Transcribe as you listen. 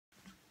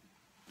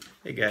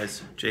Hey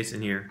guys, Jason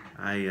here.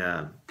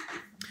 I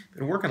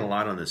been working a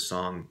lot on this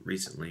song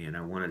recently, and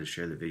I wanted to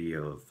share the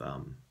video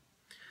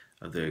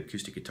of the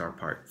acoustic guitar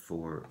part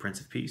for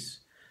Prince of Peace.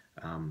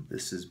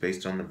 This is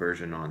based on the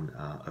version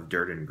of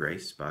Dirt and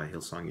Grace by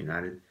Hillsong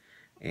United,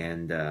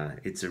 and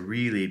it's a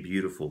really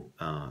beautiful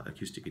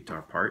acoustic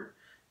guitar part.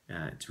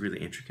 It's really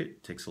intricate.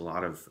 It takes a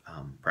lot of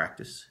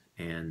practice,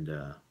 and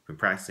been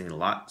practicing it a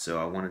lot.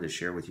 So I wanted to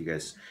share with you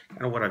guys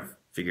kind of what I've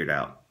figured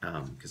out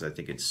because I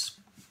think it's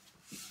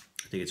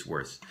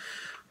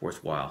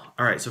worthwhile.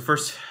 All right, so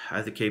first I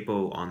have the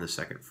capo on the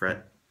second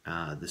fret.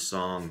 The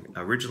song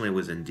originally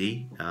was in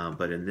D,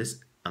 but on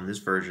this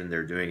version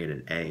they're doing it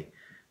in A.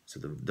 So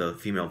the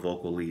female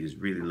vocal lead is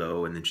really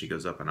low, and then she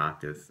goes up an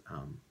octave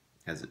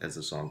as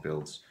the song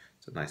builds.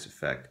 It's a nice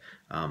effect.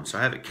 So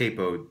I have it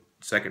capoed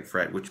second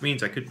fret, which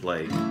means I could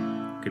play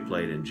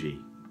it in G,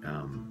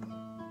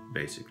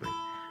 basically.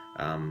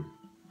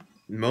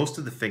 Most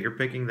of the finger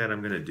picking that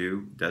I'm going to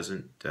do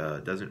doesn't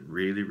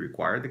really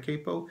require the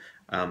capo,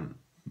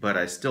 but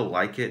I still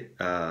like it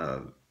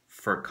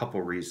for a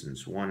couple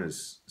reasons. One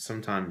is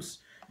sometimes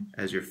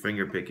as you're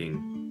finger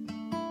picking,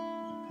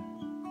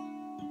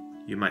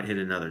 you might hit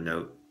another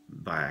note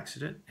by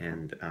accident,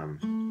 and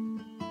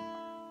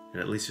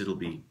at least it'll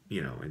be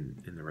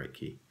in the right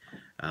key.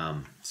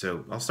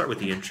 So I'll start with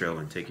the intro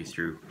and take you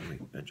through. Let me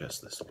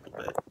adjust this a little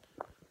bit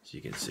so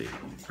you can see.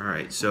 All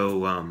right,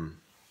 so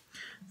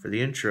for the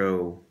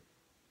intro,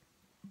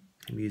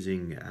 I'm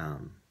using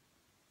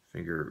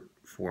finger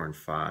 4 and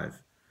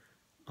 5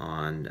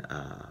 on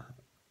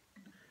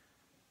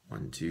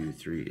 1, 2,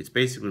 3. It's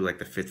basically like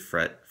the 5th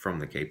fret from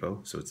the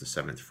capo, so it's the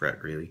 7th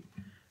fret really.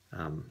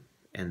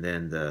 And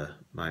then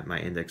my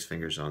index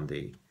finger's on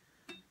the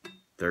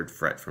 3rd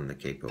fret from the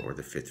capo, or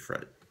the 5th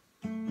fret.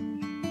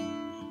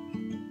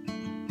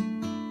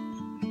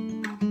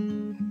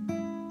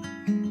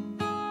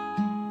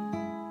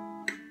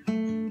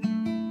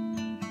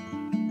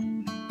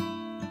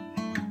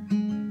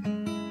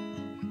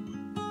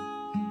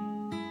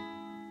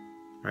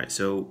 All right,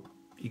 so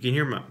you can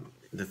hear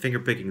the finger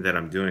picking that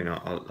I'm doing.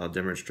 I'll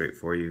demonstrate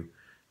for you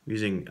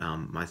using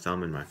my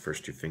thumb and my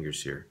first 2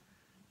 fingers here,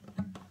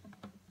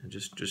 and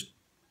just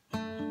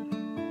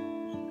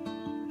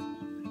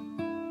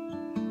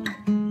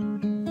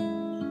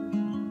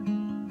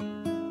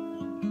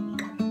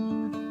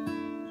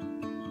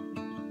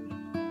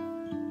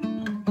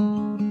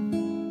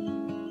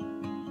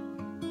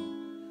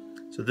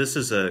so this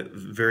is a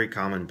very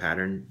common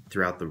pattern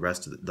throughout the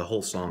rest of the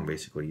whole song.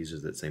 Basically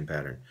uses that same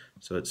pattern.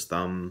 So it's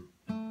thumb,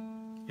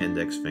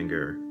 index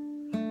finger,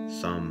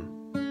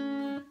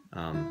 thumb,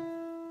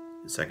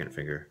 second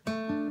finger.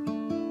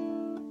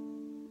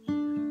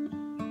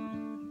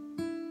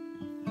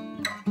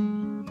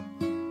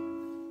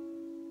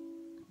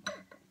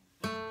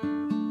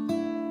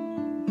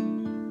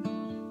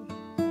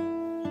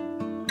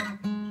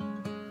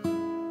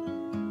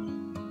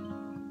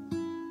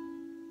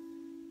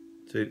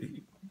 So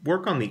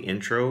work on the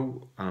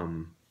intro,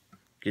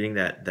 getting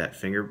that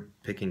finger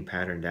picking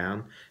pattern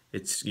down.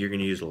 You're going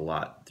to use it a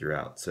lot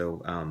throughout.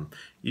 So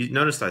you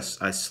noticed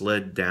I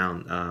slid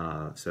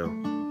down. So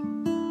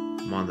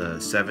I'm on the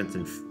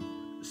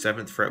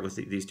 7th fret with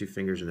these 2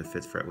 fingers, and the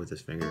 5th fret with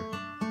this finger,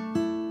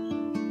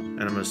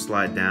 and I'm going to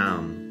slide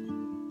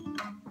down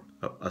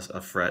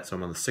a fret. So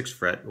I'm on the 6th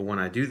fret. But when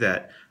I do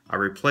that, I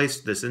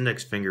replace this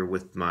index finger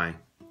with my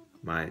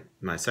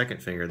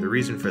second finger. The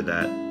reason for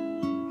that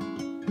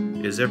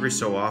is every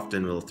so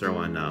often we'll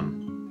throw in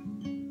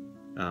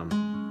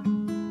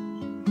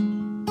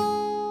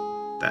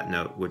that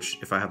note, which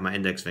if I have my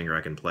index finger,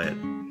 I can play it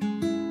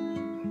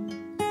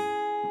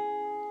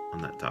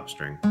on that top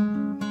string.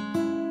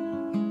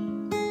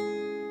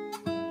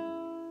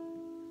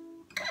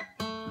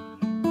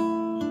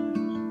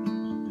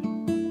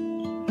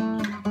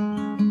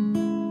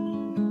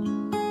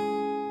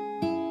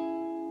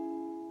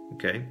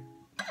 Okay.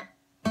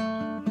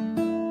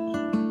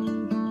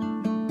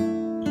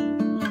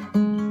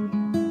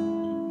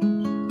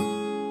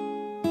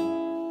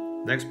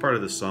 Next part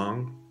of the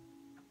song,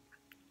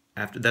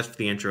 that's for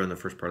the intro and the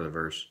first part of the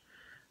verse.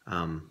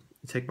 I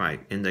take my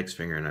index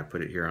finger and I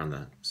put it here on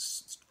the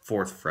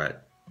 4th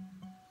fret.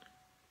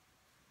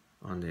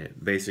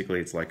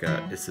 Basically it's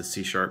a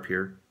C sharp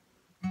here.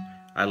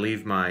 I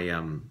leave my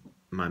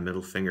my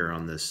middle finger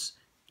on this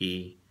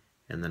E,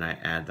 and then I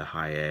add the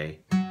high A.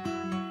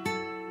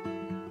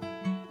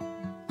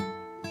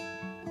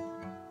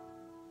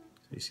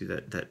 So you see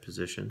that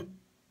position.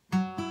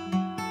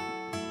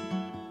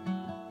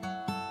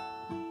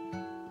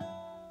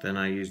 Then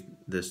I use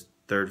this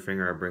 3rd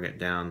finger, I bring it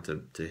down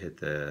to hit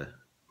the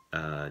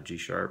G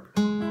sharp.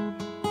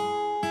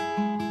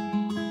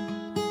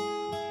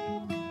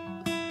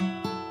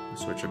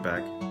 Switch it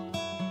back.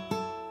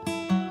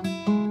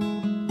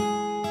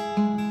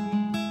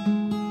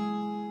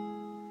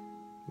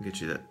 I'll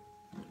get you that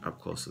up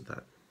close with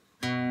that.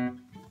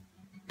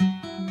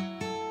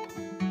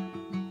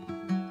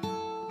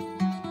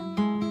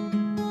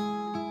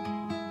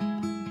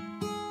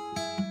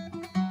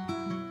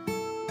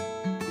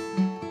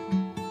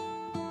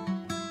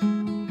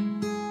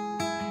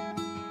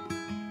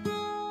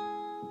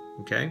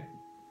 Okay?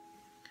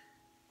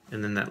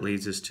 And then that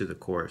leads us to the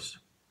chorus.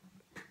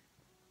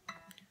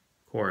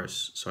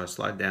 Chorus. So I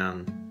slide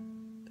down,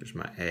 there's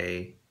my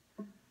A,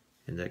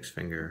 index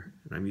finger,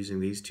 and I'm using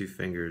these two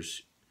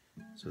fingers.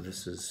 So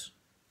this is,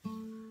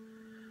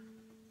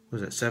 what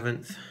was that,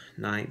 7th,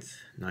 9th,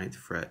 9th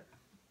fret.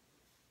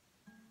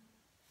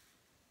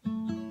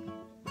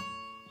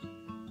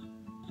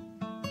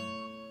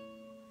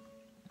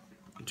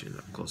 Get you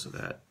up close to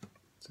that.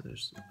 So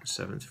there's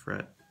 7th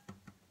fret,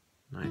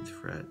 9th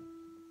fret,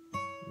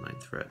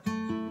 9th fret.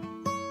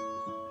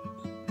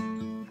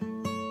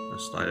 I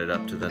slide it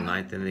up to the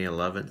 9th and the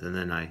 11th, and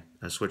then I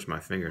switch my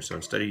finger. So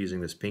instead of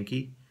using this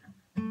pinky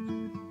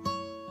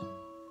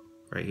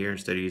right here,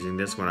 instead of using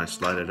this one, I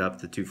slide it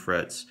up the 2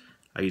 frets.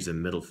 I use the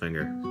middle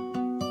finger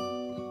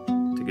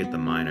to get the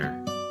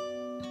minor.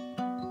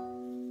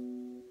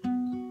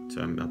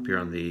 So I'm up here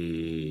on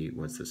the,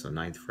 what's this, a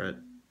 9th fret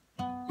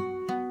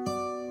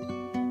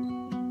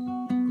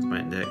with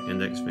my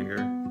index finger.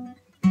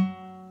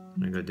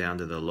 I go down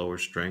to the lower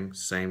string,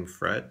 same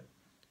fret,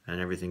 and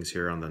everything's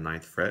here on the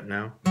 9th fret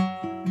now.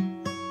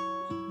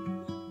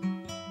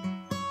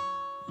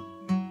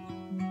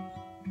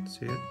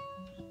 See it?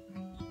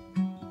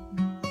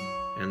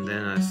 And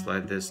then I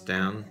slide this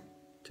down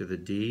to the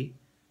D.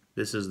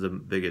 This is the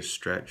biggest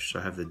stretch, so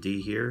I have the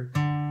D here,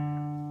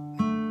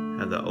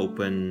 have the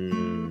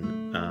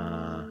open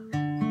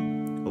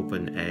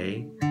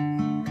A,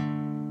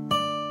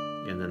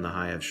 and then the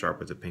high F sharp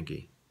with the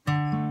pinky.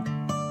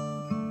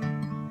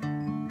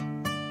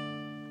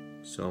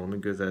 So let me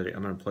go that.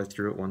 I'm going to play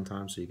through it one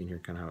time so you can hear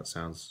kind of how it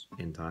sounds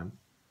in time.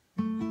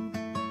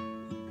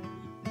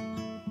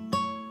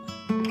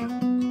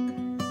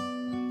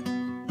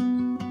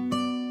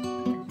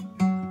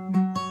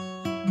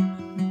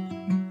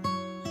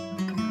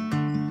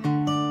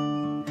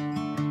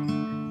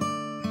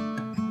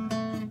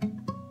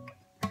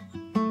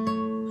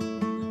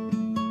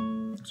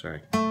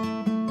 Sorry.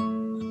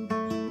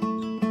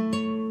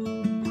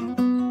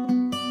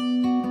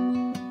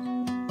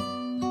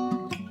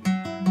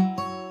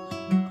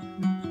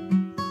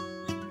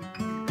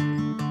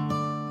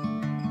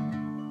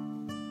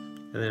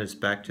 And then it's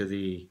back to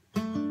the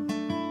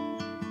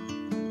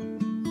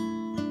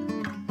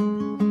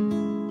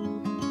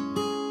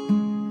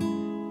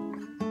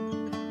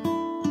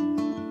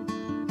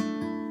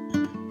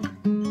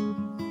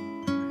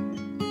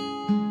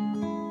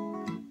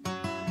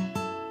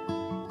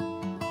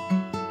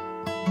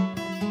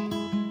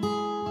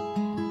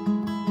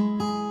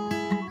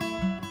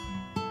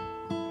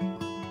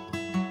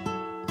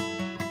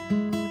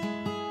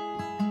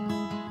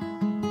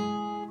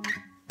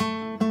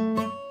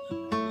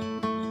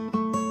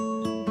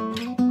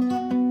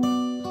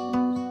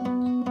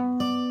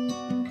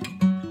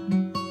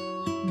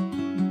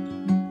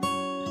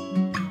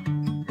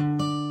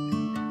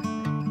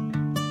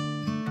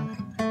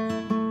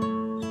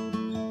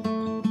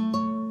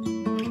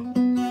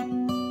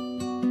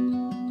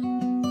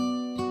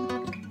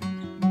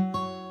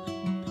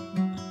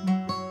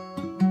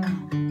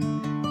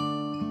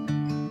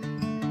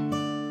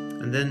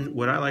And then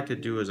what I like to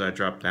do is I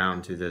drop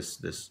down to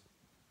this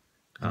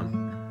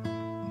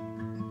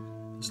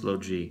low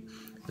G.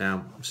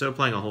 Now, instead of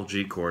playing a whole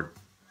G chord,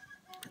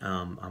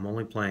 I'm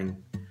only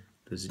playing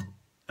this.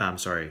 I'm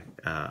sorry,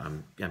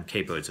 I'm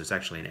capoed, so it's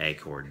actually an A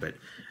chord. But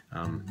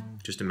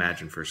just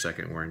imagine for a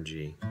second we're in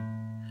G.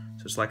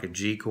 So it's like a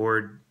G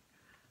chord,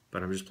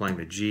 but I'm just playing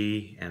the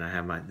G, and I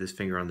have this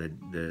finger on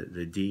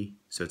the D,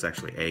 so it's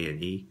actually A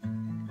and E.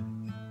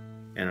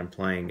 And I'm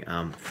playing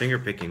finger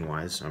picking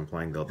wise, so I'm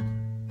playing the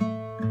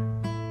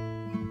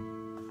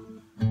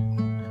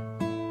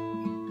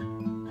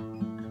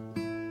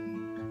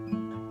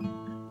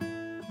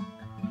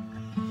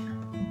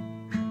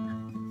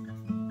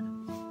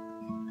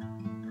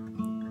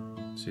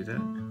see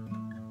that?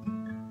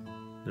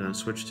 Then I'll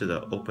switch to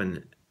the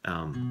open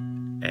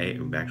A,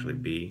 actually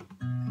B,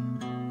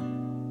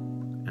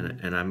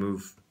 and I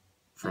move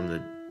from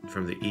the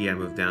E. I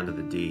move down to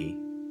the D.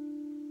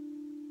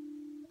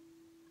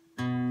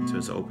 So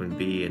it's open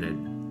B and a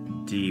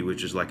D,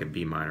 which is like a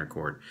B minor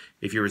chord.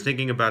 If you were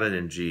thinking about it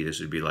in G, this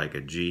would be like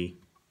a G,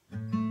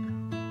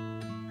 and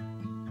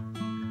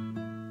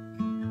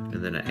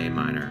then an A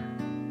minor,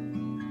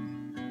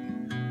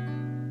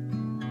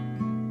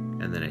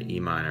 and then an E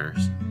minor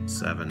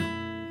 7,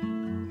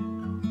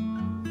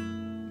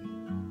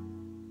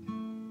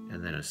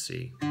 and then a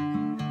C.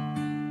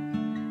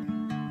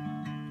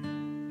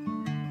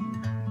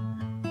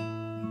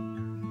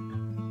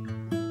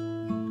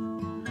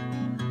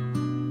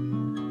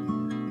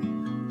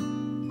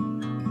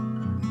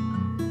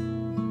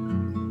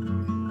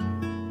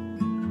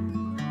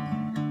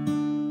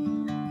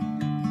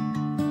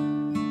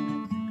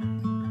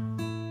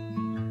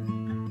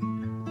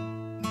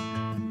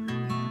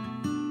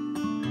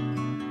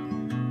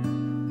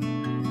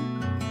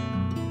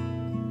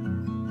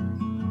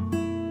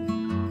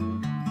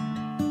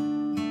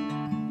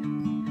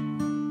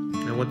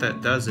 And what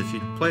that does, if you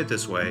play it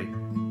this way,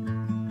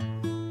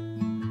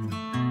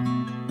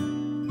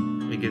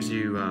 it gives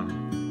you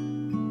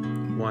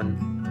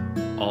 1,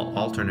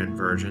 alternate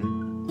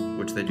version,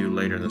 which they do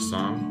later in the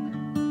song.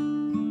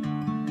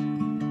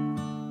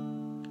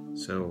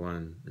 So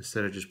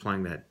instead of just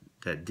playing that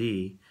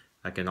D,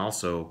 I can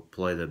also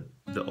play the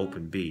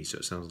open B, so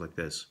it sounds like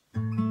this.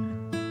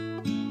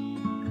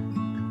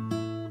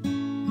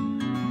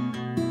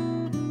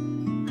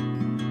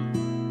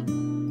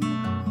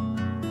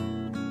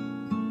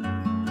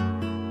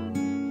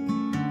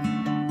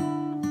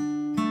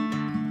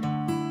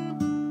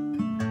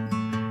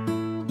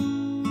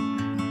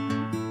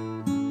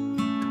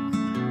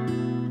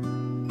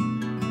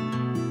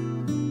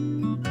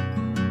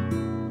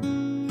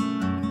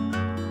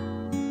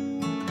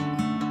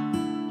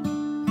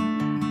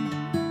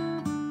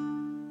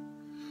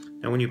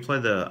 Now, when you play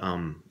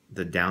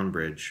the down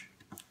bridge,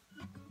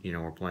 you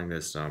know, we're playing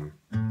this. Oh,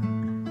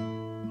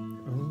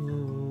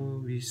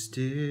 be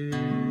still,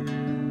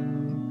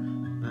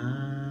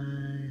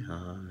 my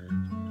heart,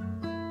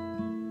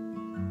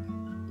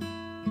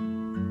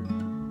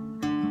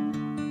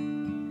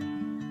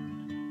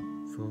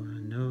 for I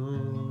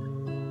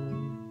know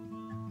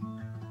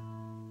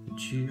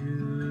that you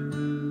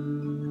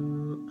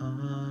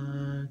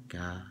are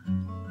God.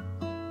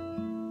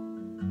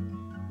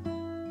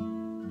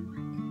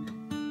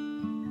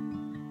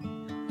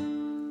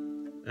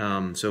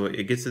 So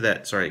it gets to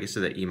that. Sorry, it gets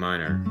to that E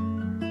minor,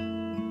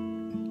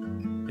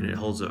 and it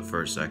holds up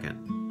for a second,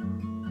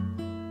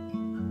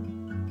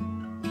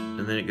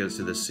 and then it goes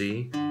to the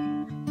C,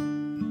 and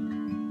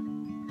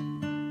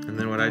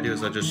then what I do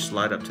is I just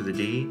slide up to the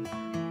D,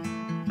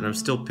 and I'm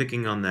still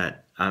picking on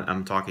that.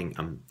 I'm talking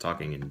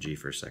in G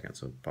for a second,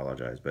 so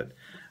apologize. But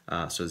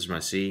so this is my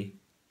C,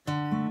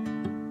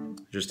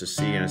 just a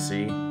C and a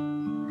C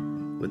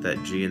with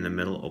that G in the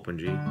middle, open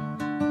G.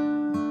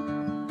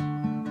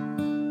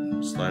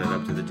 Slide it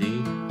up to the D,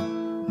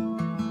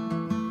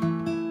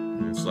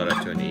 and then slide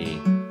up to an E,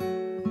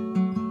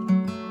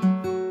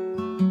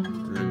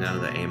 and then down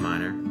to the A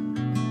minor.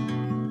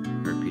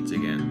 Repeats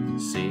again.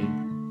 C,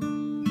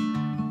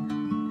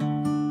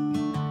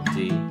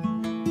 D,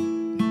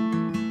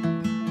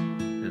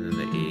 and then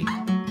the E.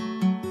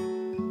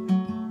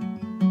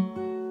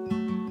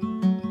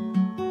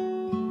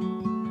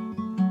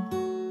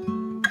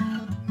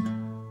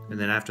 And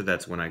then after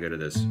that's when I go to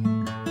this.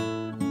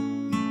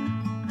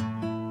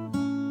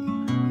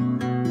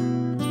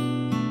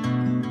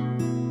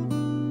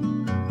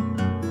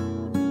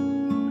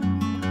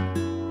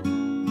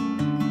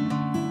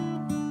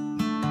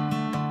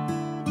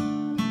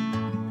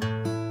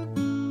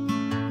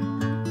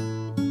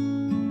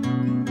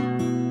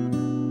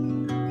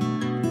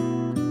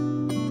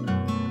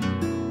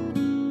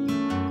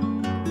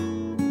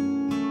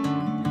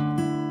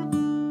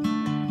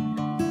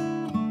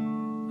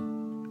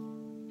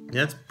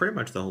 Yeah, that's pretty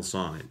much the whole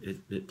song.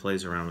 It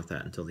plays around with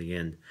that until the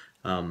end.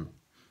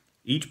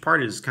 Each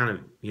part is kind of,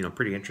 you know,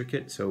 pretty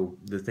intricate. So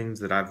the things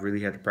that I've really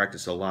had to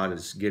practice a lot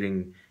is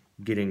getting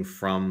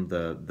from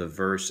the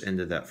verse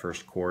into that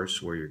first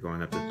chorus where you're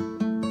going up to.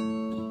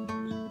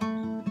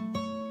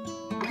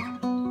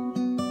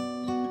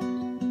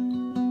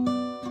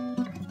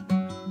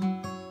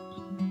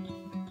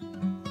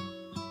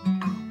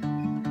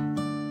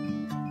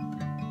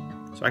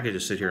 So I could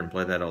just sit here and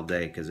play that all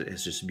day because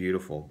it's just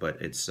beautiful,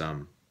 but it's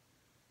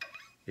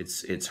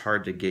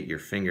hard to get your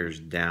fingers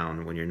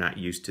down when you're not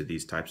used to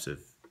these types of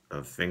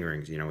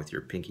fingerings, you know, with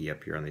your pinky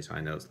up here on these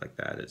high notes like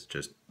that. It's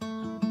just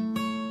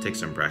takes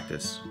some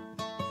practice.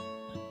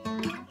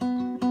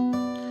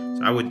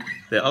 So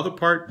the other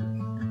part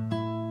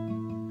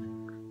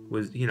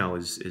was, you know,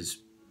 is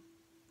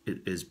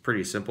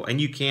pretty simple,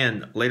 and you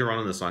can later on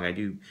in the song I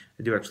do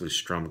actually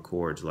strum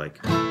chords like.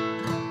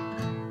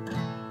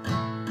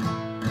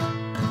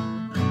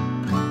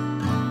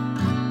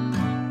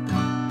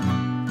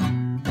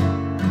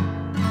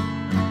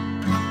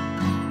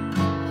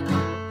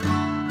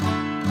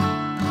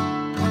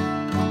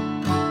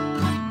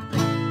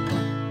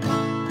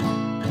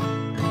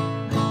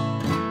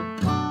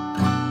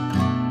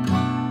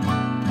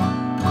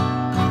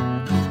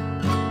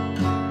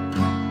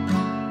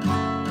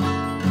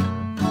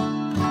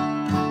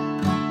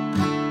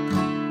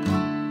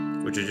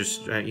 Which are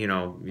just, you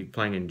know,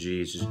 playing in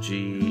G, it's just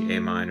G, A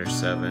minor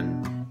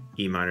 7,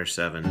 E minor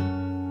 7,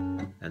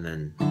 and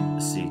then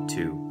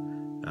C2.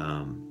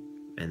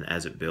 And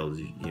as it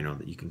builds, you know,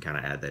 you can kind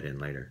of add that in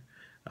later.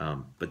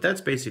 But that's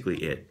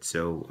basically it.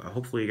 So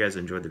hopefully you guys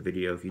enjoyed the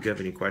video. If you do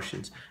have any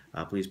questions,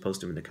 please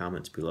post them in the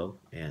comments below.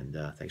 And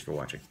thanks for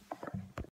watching.